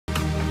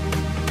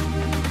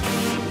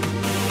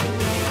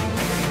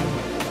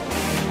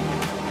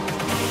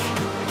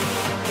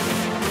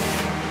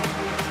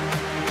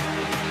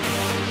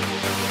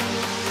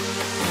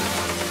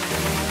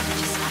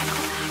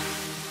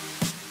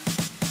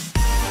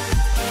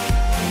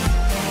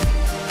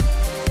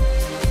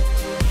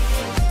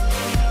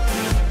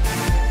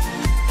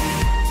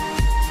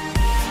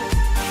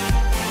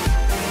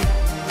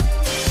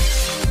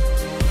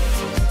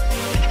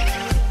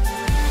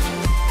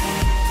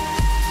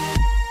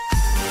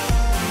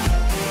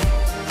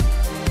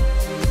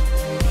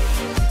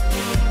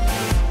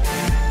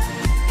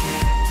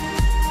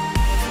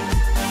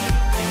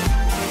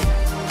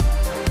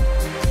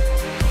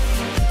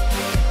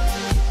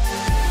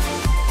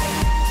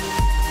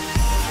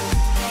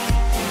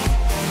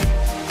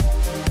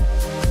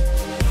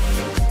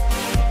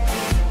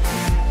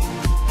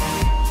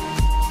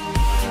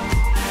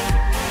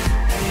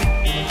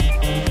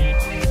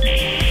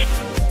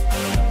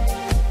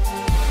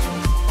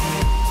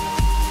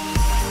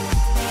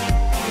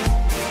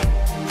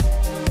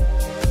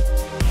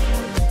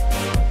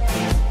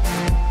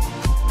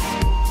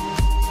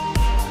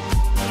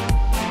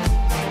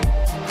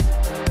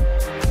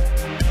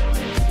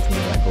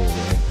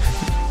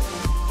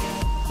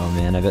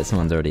man, I bet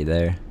someone's already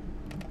there.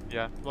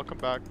 Yeah, welcome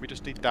back. We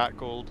just need that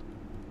gold.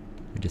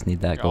 We just need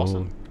that Yeah, gold.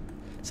 awesome.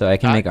 So I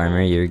can That make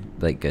armor, gold. you're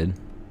like good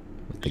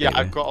with the Yeah,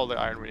 gateway? I've got all the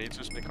iron we need to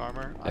just make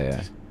armor. Oh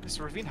yeah. This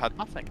ravine had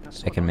nothing. That's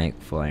so I can annoying.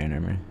 make full iron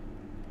armor.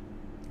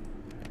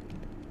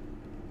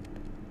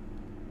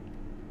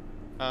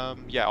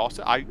 Yeah,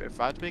 Austin. If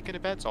I had to make any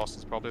bets,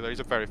 Austin's probably there. He's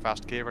a very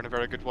fast caver and a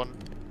very good one.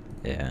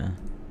 Yeah.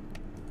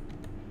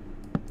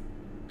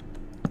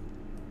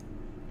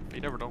 But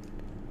you never know.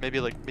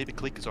 Maybe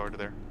Cleek is already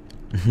there.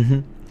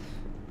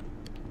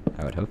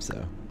 I would hope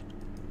so.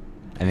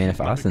 I mean, if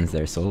That'd be Austin's cool.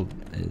 there, Soul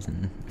is,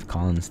 and if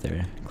Colin's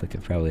there, Click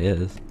it probably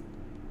is.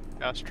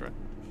 Yeah, that's true.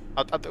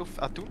 I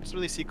don't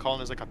really see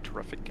Colin as like a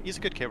terrific. He's a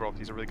good caver, obviously.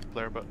 He's a really good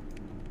player, but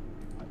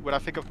when I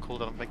think of Cole,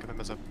 I don't think of him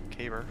as a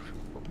caver.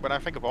 When I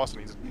think of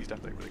Austin, he's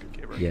definitely a really good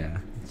caver. Yeah,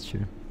 that's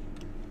true.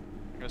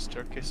 I'm gonna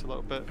staircase a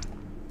little bit,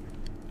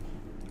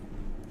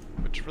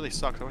 which really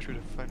sucks. I wish we'd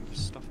have found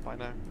this stuff by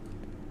now.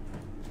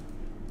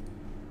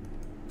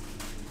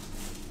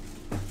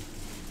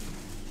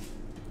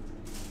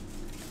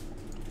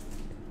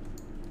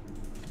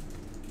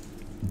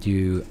 Do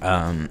you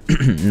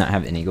not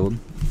have any gold?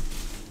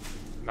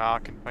 Nah, I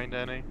can't find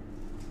any.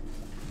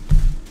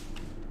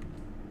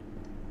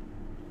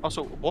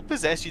 Also, what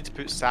possessed you to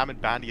put Sam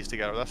and Bandies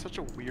together? That's such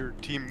a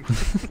weird team.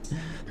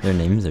 Their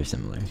names are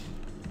similar.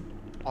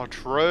 Oh,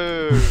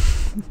 true.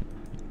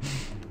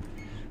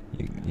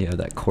 You have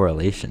that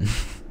correlation.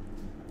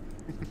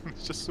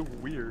 It's just so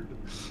weird.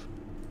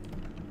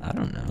 I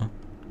don't know.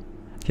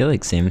 I feel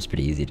like Sam's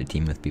pretty easy to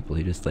team with people.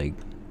 He just like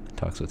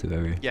talks with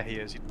whoever. Yeah, he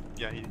is.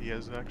 He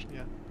is actually.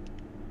 Yeah.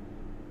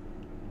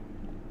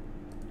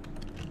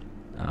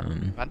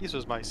 Bandies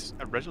was my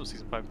original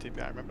season 5 team.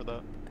 Yeah, I remember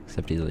that.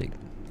 Except he's like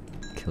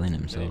killing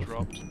himself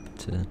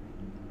to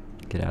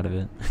get out of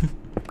it.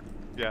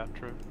 Yeah,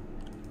 true.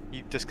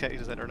 He disconnected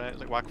his internet. He's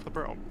like, whack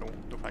flipper. Oh no,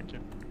 no, thank you.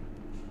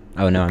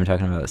 Oh no, I'm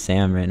talking about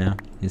Sam right now.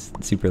 He's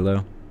super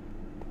low.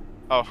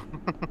 Oh.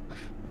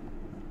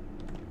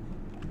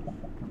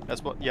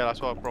 That's what. Yeah,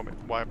 that's why I brought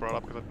it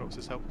up, because I've noticed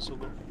his health is so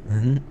low.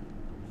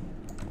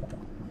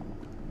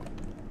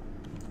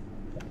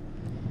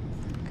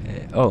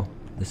 Okay. Oh,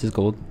 this is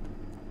gold.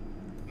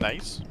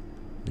 Nice.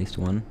 At least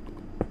one.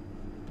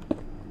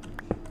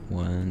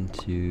 1,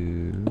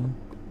 2,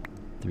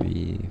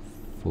 3,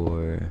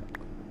 4,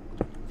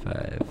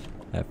 5.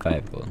 I have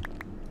 5 gold.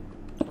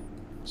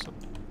 So,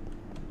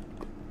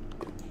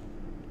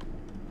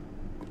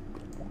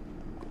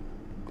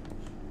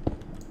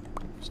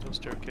 still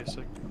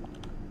staircasing.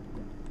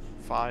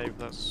 5.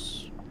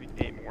 That's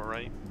 8 more,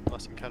 right?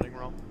 Unless I'm counting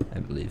wrong. I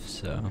believe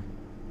so.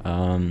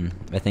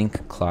 I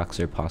think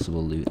clocks are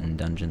possible loot in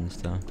dungeons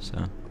though,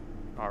 so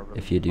Really?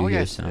 if you do hear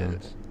yes,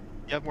 sounds.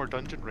 you have more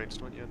dungeon raids,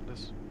 don't you, in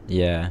this?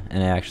 Yeah,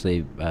 and I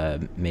actually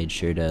made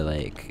sure to,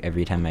 like,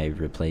 every time I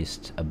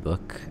replaced a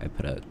book, I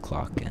put a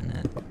clock in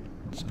it.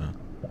 So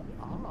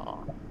Ah.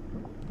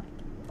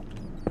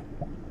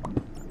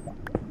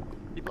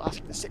 People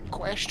asking the same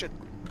question.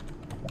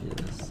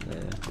 yes.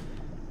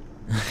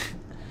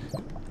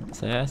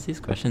 So I ask these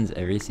questions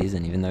every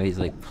season, even though he's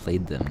like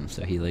played them,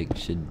 so he like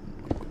should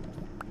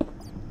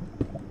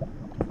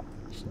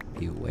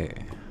be aware.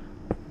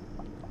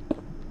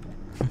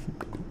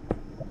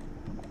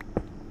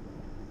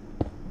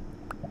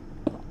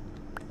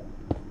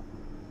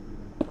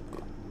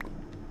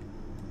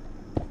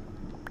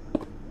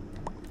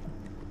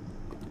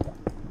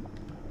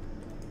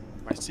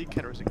 My sea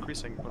counter is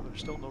increasing, but there's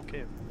still no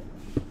cave.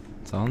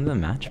 It's all in the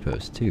match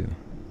post too.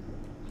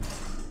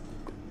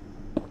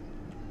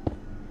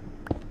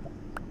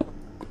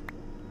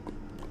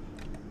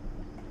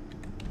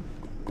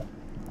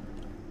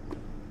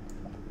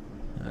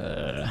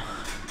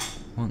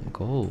 Want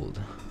gold.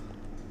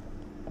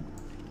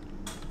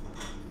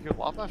 You got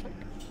lava, I think?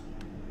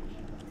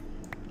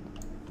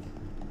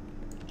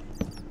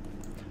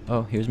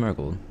 Oh, here's more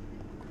gold.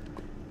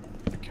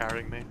 You're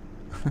carrying me.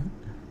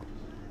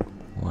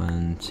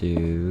 1,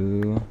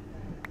 2.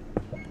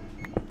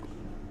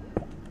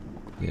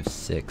 We have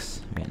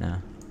 6 right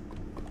now.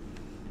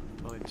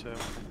 Only 2.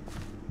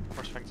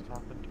 Worst things have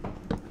happened.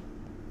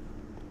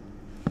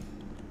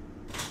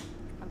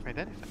 Can't find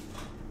anything.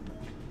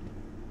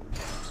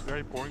 It's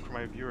very boring for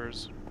my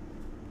viewers.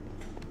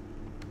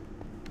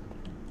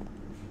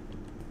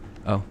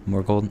 Oh,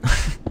 more gold.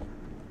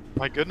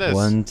 My goodness.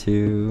 1,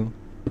 2,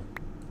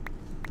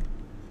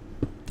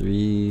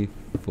 3,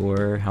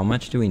 4. How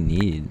much do we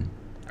need?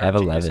 I have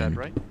 13 you 11. said,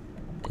 right?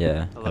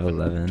 Yeah, I have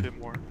 11. 2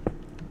 more.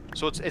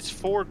 So it's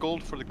 4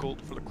 gold for the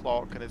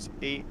clock, and it's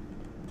 8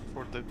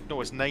 for the. No,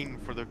 it's 9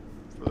 for the.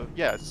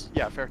 Yeah,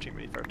 13.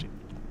 We need 13.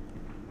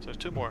 So there's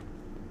 2 more.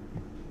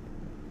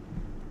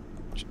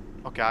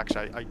 Okay,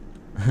 actually, I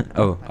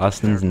Oh, I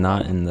Austin's prepared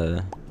not lava. in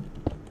the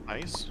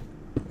Nice.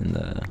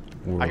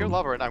 world. I hear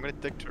lava right now. I'm gonna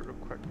dig to it real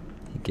quick.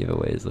 He gave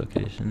away his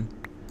location.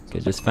 Okay,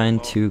 Sounds just like find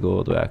lava. 2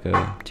 gold,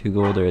 Wacko. 2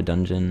 gold or a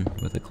dungeon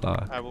with a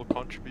clock. I will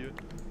contribute.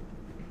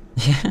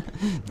 Yeah,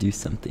 do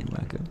something,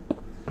 Wacko.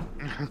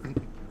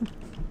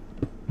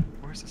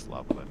 Where's this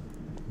lava then?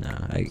 No,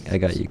 I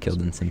got you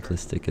killed in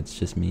simplistic. It's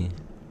just me.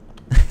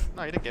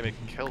 No, you didn't get me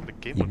killed. The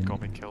game would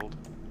got me killed.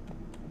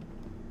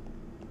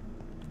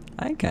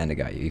 I kinda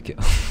got you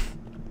killed.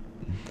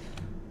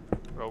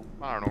 Well,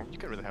 I don't know. You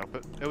can't really help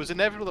it. It was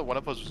inevitable that one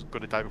of us was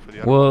going to die before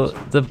the other. Well,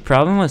 one, so. the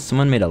problem was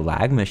someone made a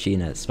lag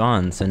machine at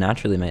spawn, so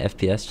naturally my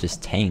FPS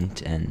just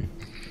tanked and.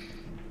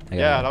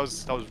 Yeah, that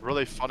was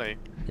really funny.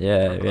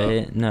 Yeah, Remember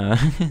right. that? No,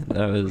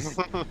 that was.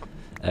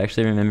 I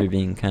actually remember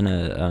being kind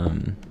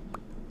of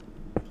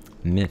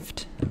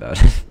miffed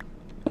about it,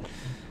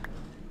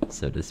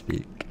 so to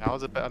speak. I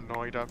was a bit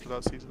annoyed after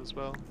that season as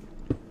well.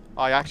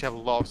 I actually have a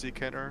lot of Z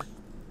counter.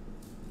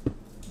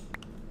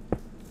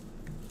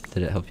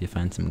 Did it help you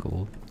find some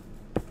gold?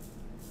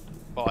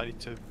 But I need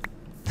to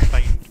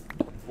find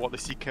what the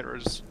C counter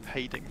is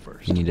hiding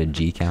first. You need a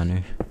G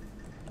counter,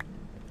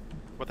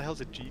 What the hell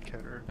is a G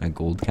counter? a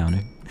gold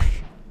counter.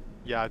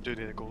 Yeah, I do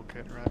need a gold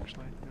counter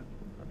actually. Yeah,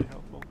 that'd be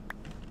helpful.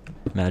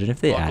 Imagine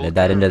if they Well, added gold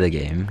that into counter- the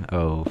game.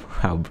 Oh,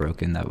 how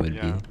broken that would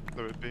Yeah, be.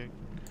 there would be.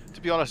 To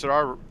be honest, there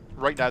are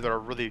right now there are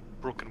really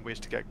broken ways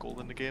to get gold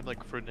in the game,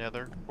 like for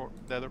nether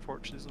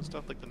fortresses and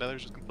stuff. Like the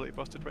nether's just completely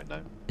busted right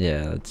now.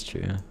 Yeah, that's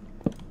true.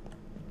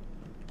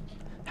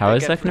 How They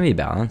is get that going to free- be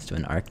balanced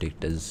when Arctic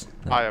does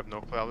that? I have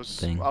no clue. I was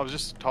thing.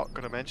 just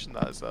going to mention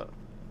that is that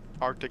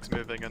Arctic's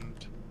moving and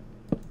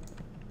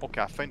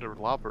okay, I found a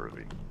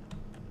laboratory.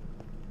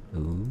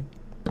 Ooh.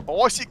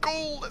 Oh, I see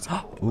gold. Let's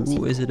go.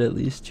 Ooh, is it at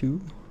least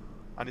 2?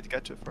 I need to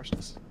get to it first.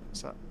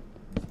 What's that?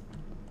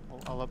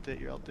 I'll update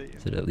you.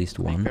 Is it at least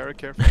Be 1? very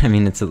careful. I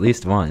mean, it's at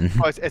least 1.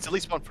 Oh, it's at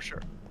least one for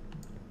sure.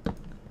 Oh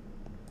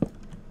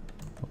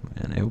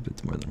man, I hope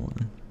it's more than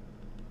 1.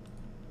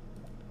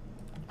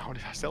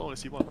 I still only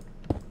see one.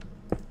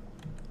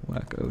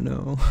 Wacko,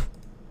 no.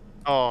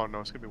 Oh no,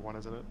 it's gonna be one,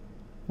 isn't it?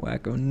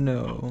 Wacko,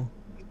 no.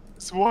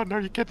 It's one. Are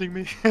you kidding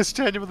me? It's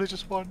genuinely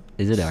just one.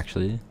 Is it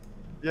actually?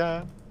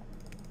 Yeah.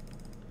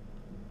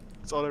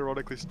 It's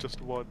unironically just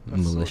one.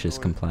 That's so Malicious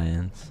annoying.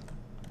 compliance.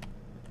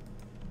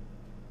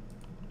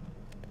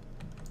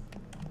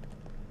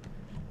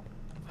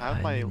 I have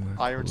I my need more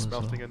iron coal as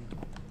smelting well. and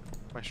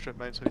my strip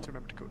mine, so I need to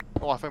remember to go.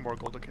 Oh, I found more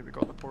gold. Okay, we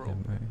got the portal.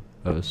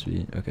 Oh,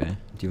 sweet. Okay.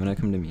 Do you want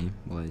to come to me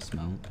while I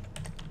smelt?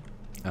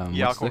 Yeah, I'll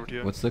what's come the, over to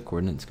you. What's the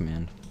coordinates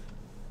command?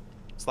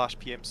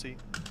 /PMC.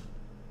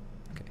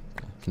 Okay,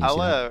 cool. Can you see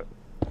that?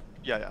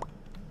 Yeah.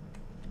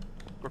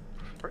 We're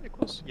pretty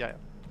close. Yeah.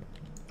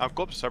 I'll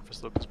go up to surface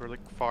though, because we're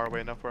like far away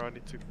enough where I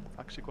need to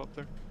actually go up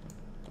there.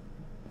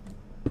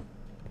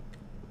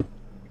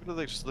 I'm gonna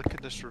like just look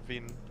at this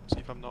ravine, see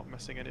if I'm not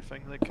missing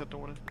anything. Like I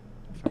don't want to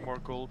find more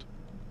gold.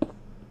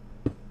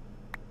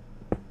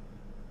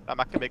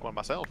 I can make one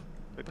myself.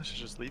 Maybe I should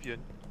just leave you in.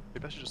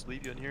 Maybe I should just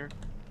leave you in here.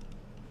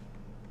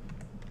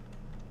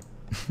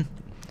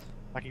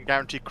 I can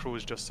guarantee Crow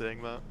is just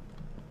saying that.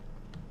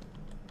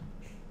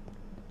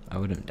 I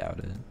wouldn't doubt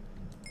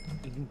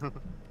it.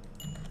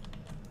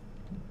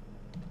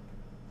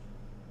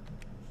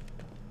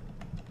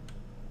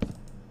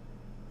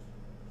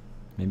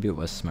 Maybe it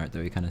was smart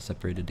that we kind of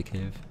separated the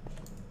cave.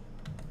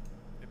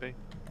 Maybe.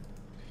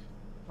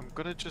 I'm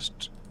gonna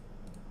just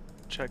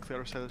check the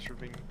other side of this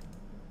ravine.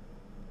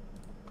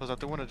 Because I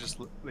don't want to just,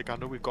 like, I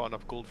know we've got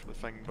enough gold for the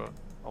thing, but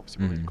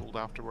obviously we'll need gold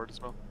afterward as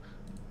well.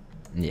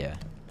 Yeah. And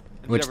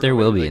you Which never there know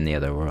will when, be like- in the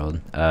other world.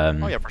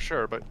 Oh yeah, for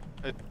sure, but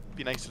it'd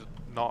be nice to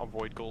not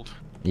avoid gold.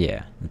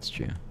 Yeah, that's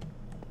true.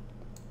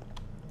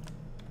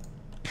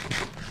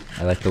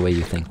 I like the way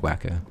you think,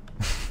 Wacko.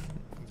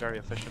 Very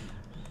efficient.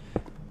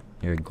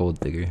 You're a gold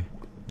digger.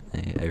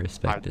 I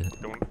respect it.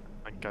 I don't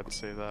think I'd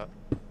say that.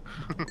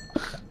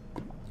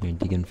 You're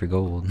digging for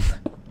gold.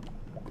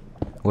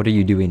 What are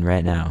you doing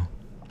right now,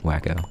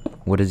 Wacko?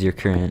 What is your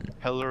current...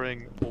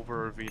 Pillaring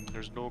over a ravine.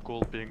 There's no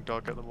gold being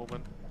dug at the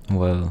moment.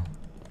 Well,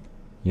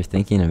 you're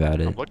thinking about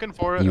it. I'm looking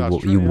for it. You that's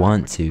w- true, you yeah, I'm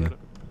want looking to. for it.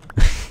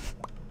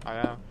 I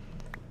am.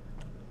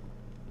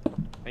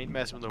 I ain't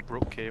messing with no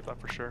broke cave, that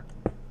for sure.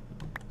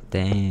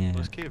 Damn.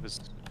 This cave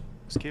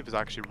is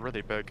actually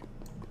really big.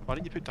 Why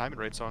didn't you put diamond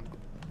rates on?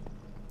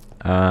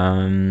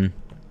 I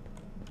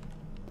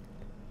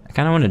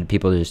kind of wanted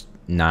people to just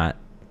not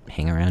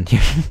hang around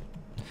here.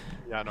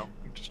 Yeah, I know.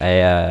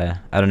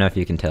 I don't know if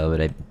you can tell, but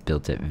I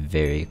built it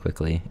very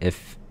quickly.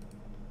 If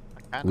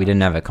I we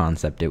didn't have a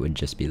concept, it would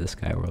just be the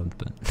sky world,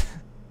 but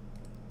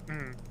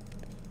Hmm.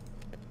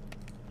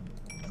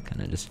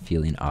 kind of just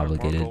feeling More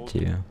obligated gold.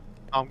 to.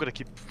 I'm gonna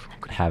keep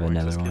Have going to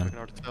another this cave one. in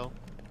order to tell.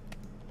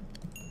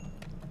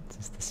 This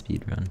is the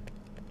speed run.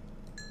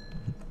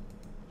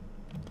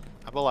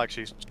 I will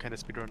actually kind of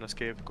speedrun this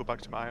cave, go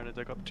back to my iron and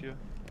dig up to you.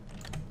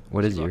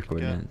 What is See what your I can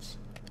get. coordinates?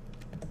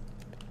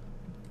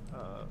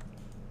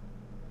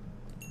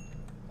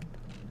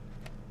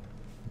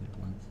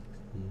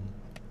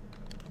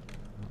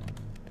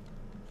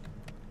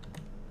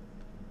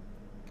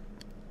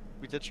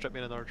 We did strip me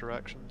in another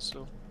direction,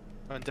 so...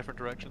 in different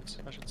directions,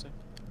 I should say.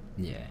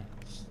 Yeah.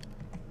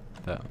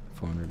 About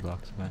 400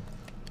 blocks away.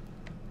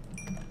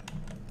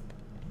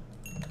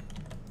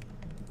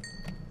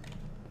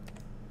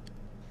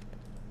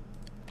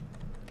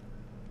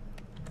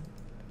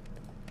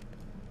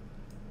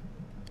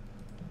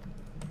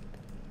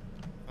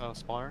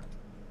 Spire.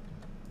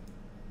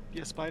 Be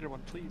a spider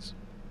one, please.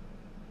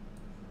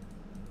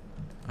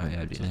 Oh yeah,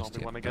 it'd be It's a nice to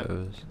zombie one get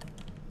again. those.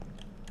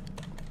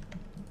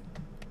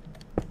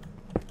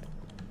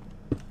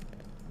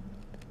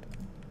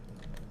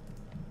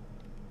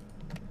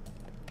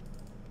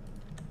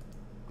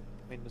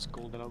 Minus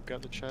gold and I'll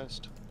get the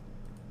chest.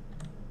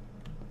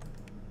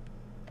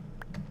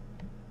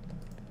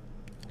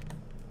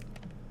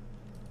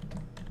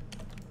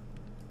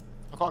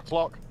 I got a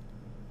clock.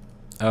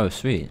 Oh,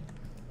 sweet.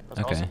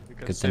 That's Okay, awesome, because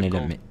because I save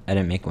gold.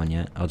 didn't make one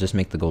yet. I'll just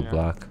make the gold Yeah.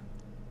 block,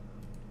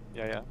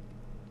 Yeah, yeah.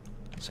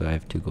 so I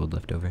have 2 gold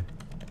left over.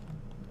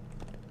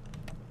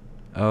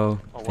 Oh, Oh,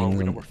 well, things,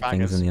 we know in, where things fag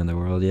in is. the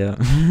underworld, yeah.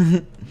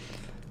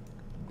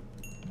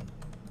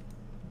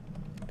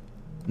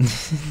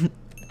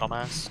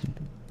 Dumbass.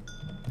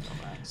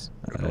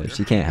 Dumbass.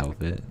 She can't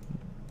help it.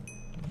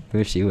 Who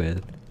is she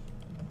with?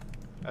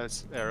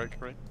 It's Eric,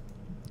 right?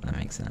 That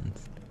makes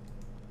sense.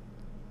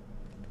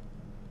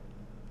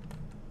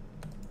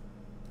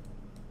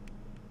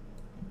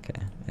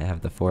 Okay, I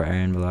have the 4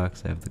 iron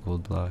blocks, I have the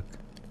gold block.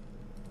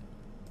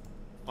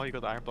 Oh, you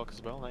got the iron block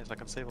as well. Nice. I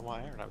can save all my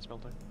iron I was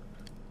building.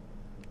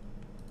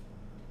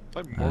 I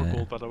have more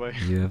gold, by the way.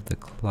 You have the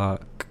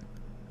clock.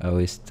 Oh,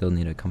 we still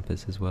need a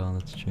compass as well,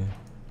 that's true.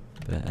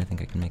 But I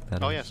think I can make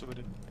that Oh up. yeah, so we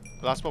did.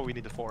 That's what we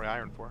need the 4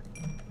 iron for.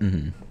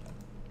 Mm-hmm.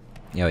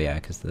 Oh yeah,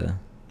 because the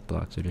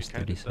blocks are just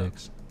counted that.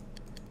 36.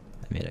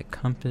 I made a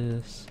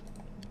compass.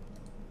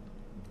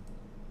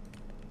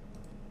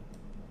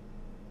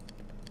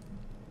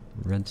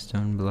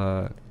 Redstone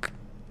block.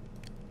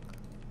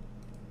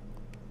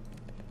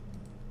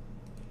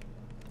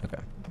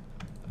 Okay.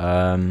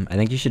 I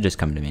think you should just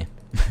come to me.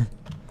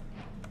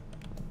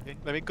 Okay,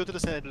 let me go to the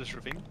center of this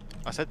ravine.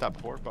 I said that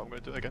before, but I'm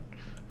going to do it again.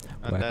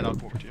 And then Wacko I'll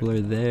come over to people you.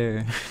 are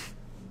there.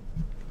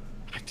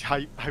 I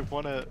don't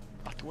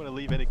wanna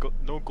leave any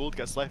no gold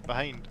gets left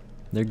behind.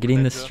 They're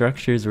getting the Ninja.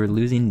 structures. We're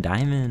losing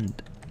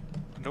diamond.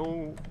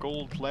 No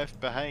gold left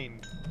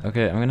behind.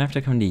 Okay, I'm gonna have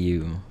to come to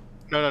you.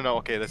 No.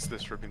 Okay, this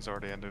ravine's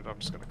already ended. I'm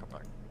just gonna come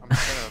back. I'm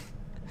just kind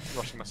of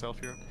rushing myself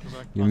here. 'Cause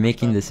I You're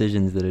making understand.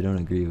 decisions that I don't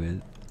agree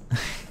with.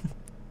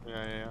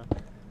 Yeah.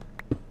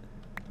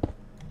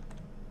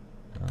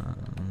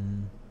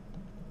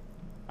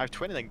 I have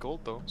 29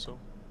 gold though, so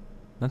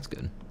That's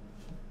good.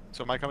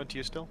 am I coming to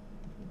you still?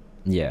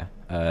 Yeah.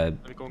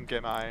 Let me go and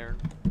get my iron.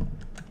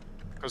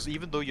 Because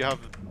even though you have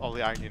all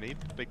the iron you need,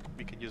 like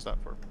we can use that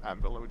for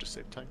anvil. It would just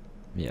save time.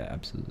 Yeah,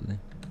 absolutely.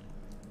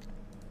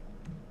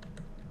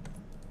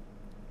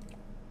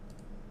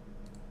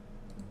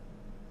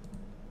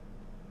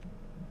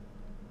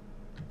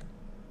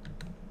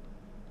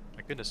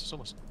 My goodness, it's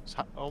almost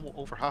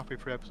over halfway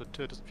through episode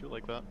 2. It doesn't feel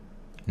like that.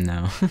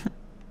 No.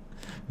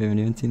 We haven't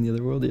even seen the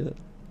other world yet.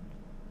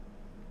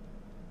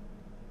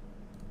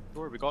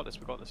 Don't worry, we got this.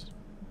 We got this.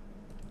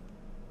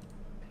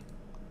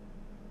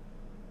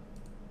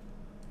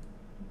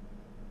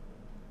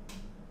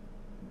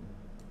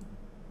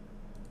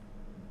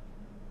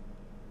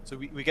 So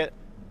we get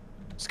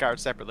scattered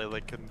separately,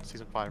 like in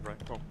season 5,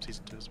 right? Well,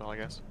 season 2 as well, I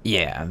guess.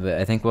 Yeah, but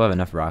I think we'll have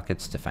enough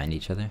rockets to find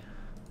each other.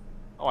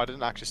 Oh, I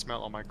didn't actually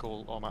smelt all my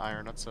gold, all my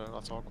iron. That's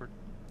awkward.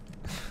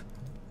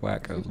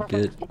 Wacko,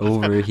 get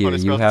over here. Only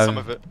You smelted some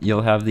of have, it.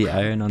 you'll have the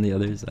iron on the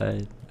other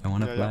side. I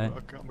wanna Yeah, fly.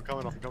 I'm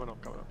coming up.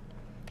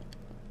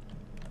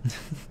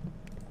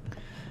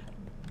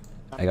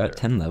 I got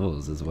 10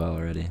 levels as well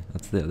already.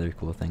 That's the other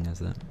cool thing, is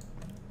that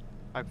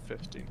I have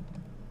 15.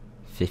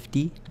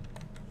 50?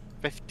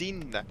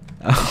 15!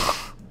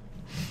 Oh.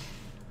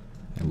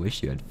 I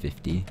wish you had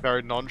 50.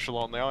 Very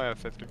nonchalantly, I have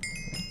 50.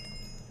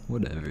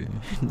 Whatever.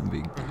 No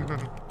big deal.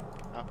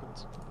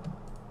 Happens.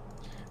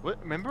 What,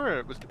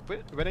 remember,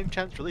 when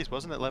Enchant's release,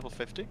 wasn't it level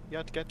 50 you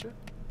had to get to?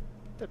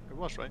 It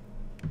was, right?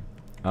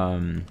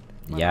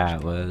 Yeah,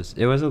 it was.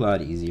 It was a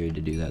lot easier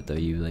to do that though.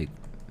 You like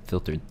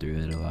filtered through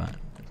it a lot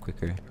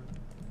quicker.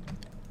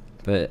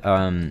 But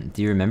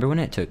do you remember when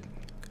it took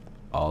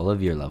all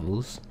of your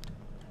levels?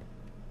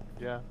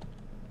 Yeah.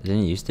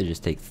 Didn't it used to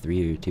just take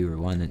 3 or 2 or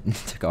 1? It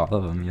took all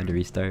of them. You had to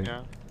restart.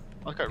 Yeah.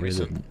 I got It was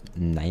a recent.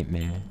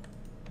 nightmare.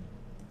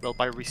 Well,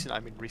 by recent, I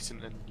mean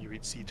recent in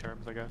UHC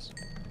terms, I guess.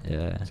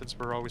 Yeah. Since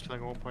we're always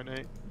playing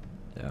 1.8.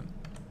 Yeah.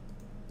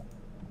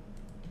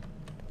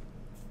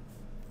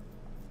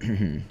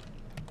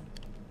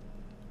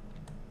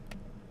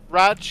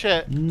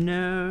 Ratchet!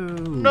 No.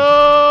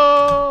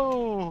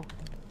 No!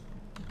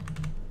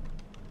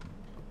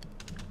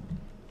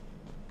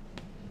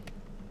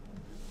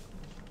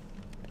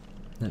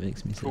 That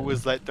makes me sad. Who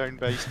was let down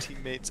by his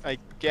teammates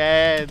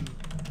again?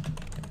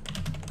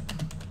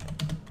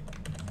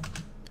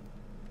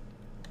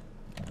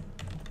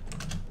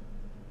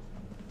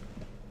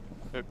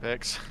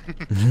 Apex.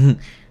 Okay,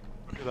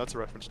 that's a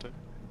reference to.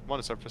 I'm on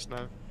the surface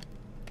now.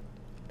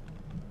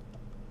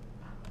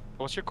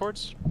 What's your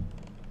chords?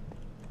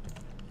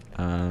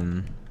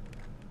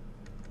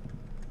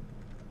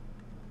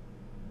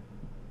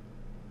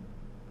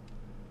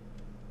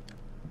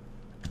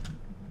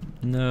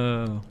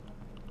 No.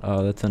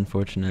 Oh, that's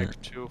unfortunate.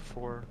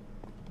 X204.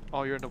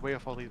 Oh, you're in the way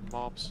of all these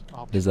mobs.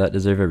 Oh, Does that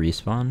deserve a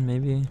respawn,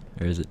 maybe?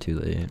 Or is it too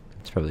late?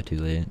 It's probably too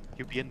late.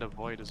 you'd be in the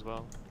void as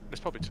well.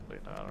 It's probably too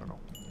late now, I don't know.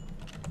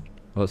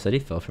 Well, it said he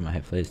fell from a high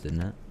place,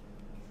 didn't it?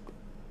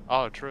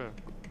 Oh, true.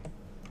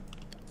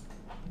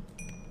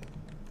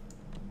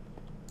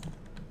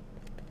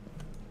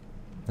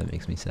 That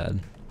makes me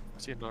sad.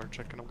 I see another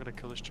chicken. I'm gonna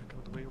kill this chicken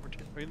on the way over to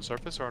you. Are you on the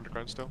surface or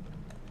underground still?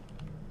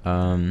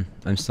 I'm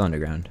still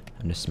underground.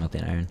 I'm just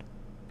smelting iron.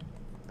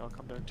 I'll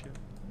come down to you.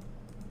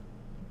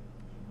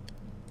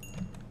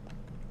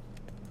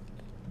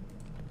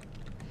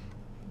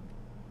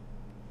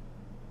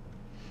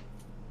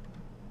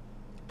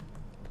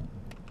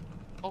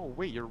 Oh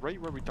wait, you're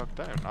right where we dug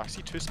down. I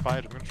see two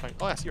spiders. I'm gonna try.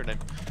 Oh, I see your name.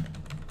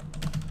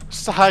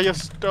 Saya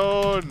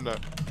Stone.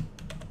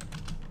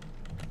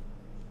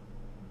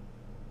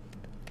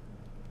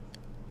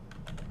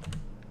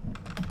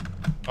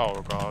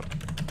 Oh god,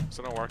 is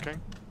it not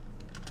working?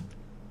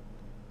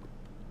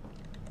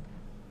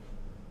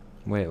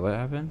 Wait, what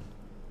happened?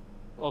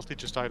 Ulti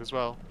just died as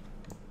well.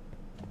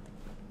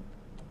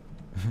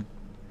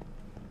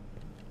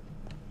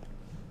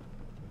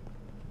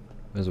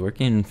 It was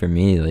working for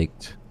me, like,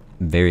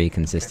 very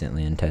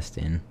consistently in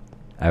testing.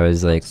 I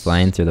was, like,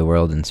 flying through the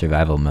world in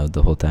survival mode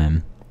the whole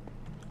time.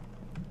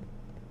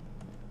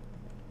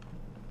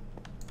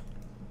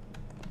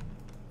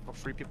 Oh,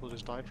 3 people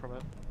just died from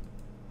it.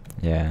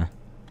 Yeah.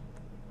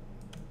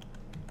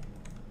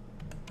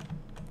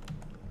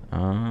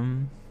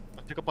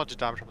 I took a bunch of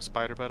damage from a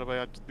spider, by the way.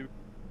 I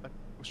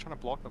was trying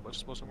to block them, but it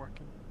just wasn't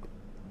working.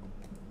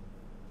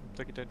 I'm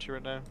taking down to you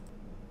right now.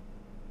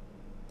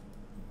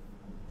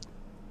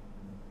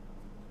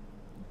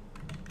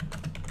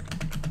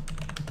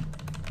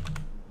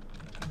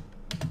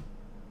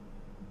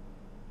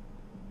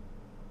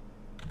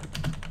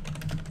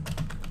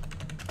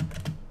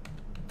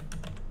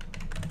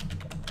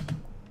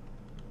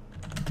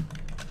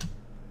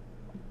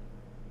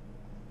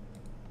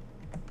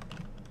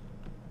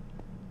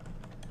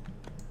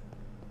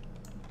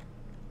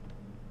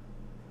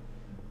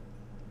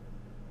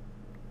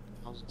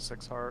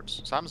 Six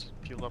hearts. Sam's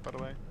healed up, by the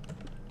way.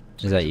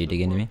 Is that you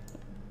digging to me?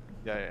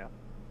 Yeah, yeah, yeah.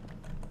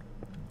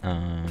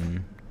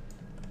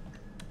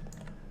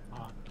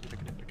 Ah, can you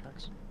make an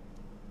pickaxe?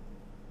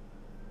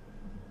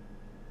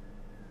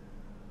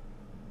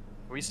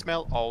 Can we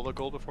smell all the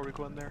gold before we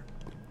go in there?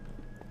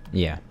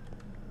 Yeah.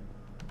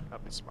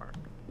 That'd be smart.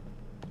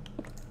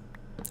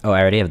 Oh,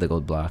 I already have the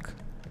gold block.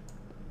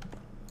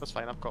 That's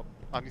fine,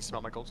 I need to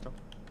smell my gold still.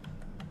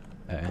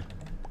 Okay.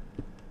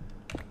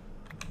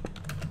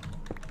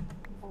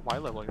 My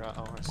level you're at?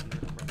 Oh, I see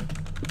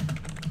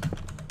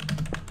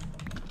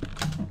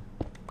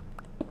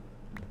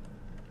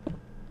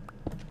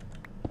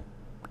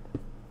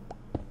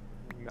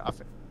you.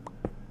 Nothing.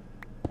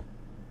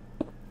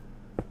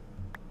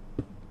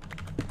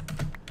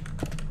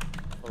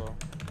 Hello.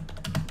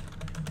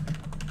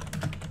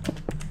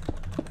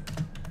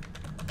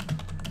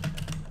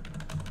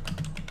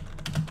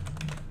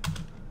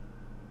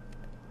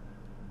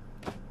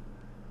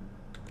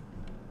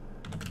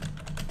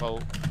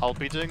 Well, I'll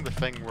be doing the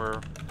thing where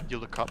you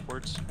look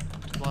upwards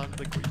to land,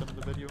 like what you done in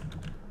the video.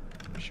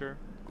 For sure.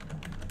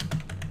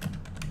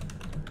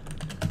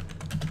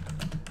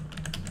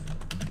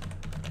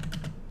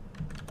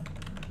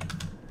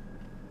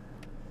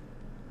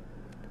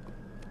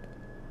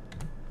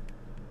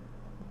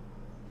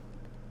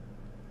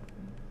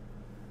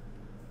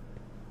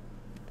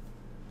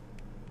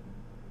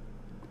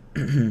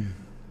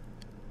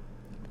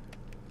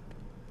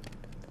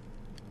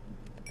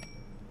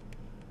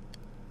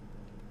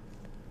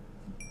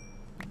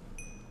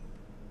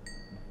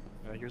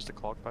 Here's the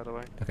clock, by the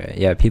way. Okay,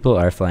 yeah, people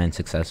are flying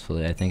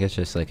successfully. I think it's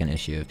just like an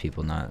issue of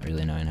people not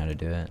really knowing how to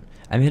do it.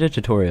 I made a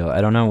tutorial.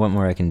 I don't know what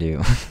more I can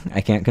do.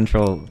 I can't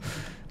control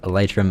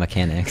Elytra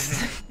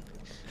mechanics.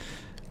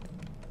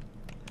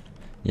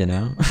 You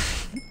know?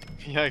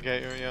 Yeah, I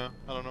get you, yeah.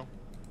 I don't know.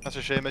 That's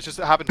a shame. It's just,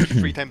 it happened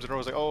 3 times in a row. I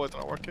was like, oh, it's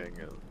not working.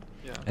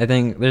 Yeah. I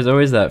think there's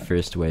always that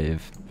first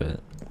wave,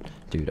 but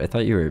dude, I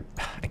thought you were,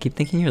 I keep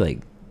thinking you're like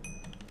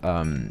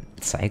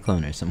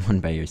Cyclone or someone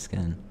by your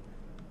skin.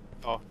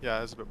 Oh,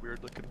 yeah, it's a bit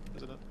weird looking,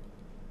 isn't it?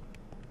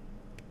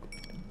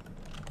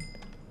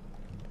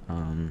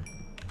 Are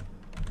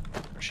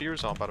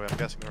shears on, by the way? I'm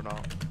guessing they're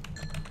not.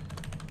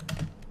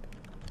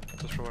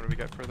 Just for when we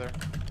get further.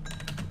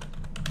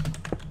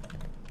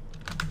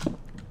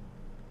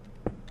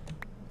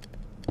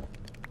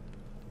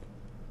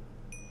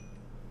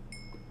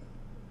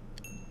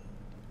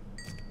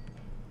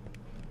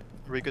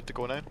 Are we good to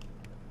go now?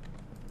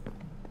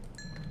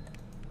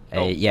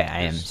 Yeah,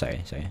 I am.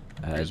 Sorry.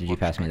 Did you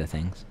pass me the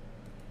things?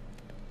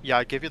 Yeah,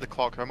 I gave you the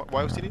clock. What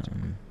else do you need?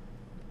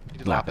 You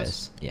need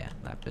lapis? Yeah,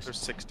 lapis. There's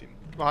 16.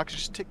 Well, actually,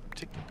 just take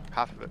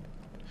half of it.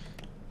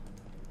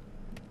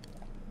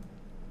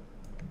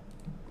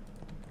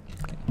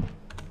 Okay.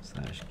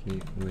 /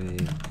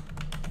 gateway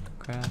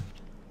craft.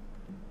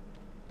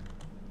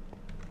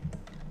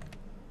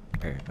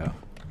 Oh.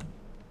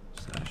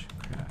 /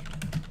 craft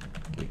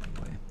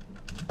gateway.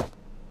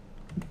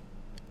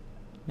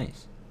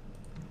 Nice.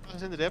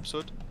 that's the end of the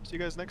episode. See you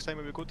guys next time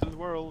when we go to the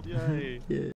world. Yay! Yeah.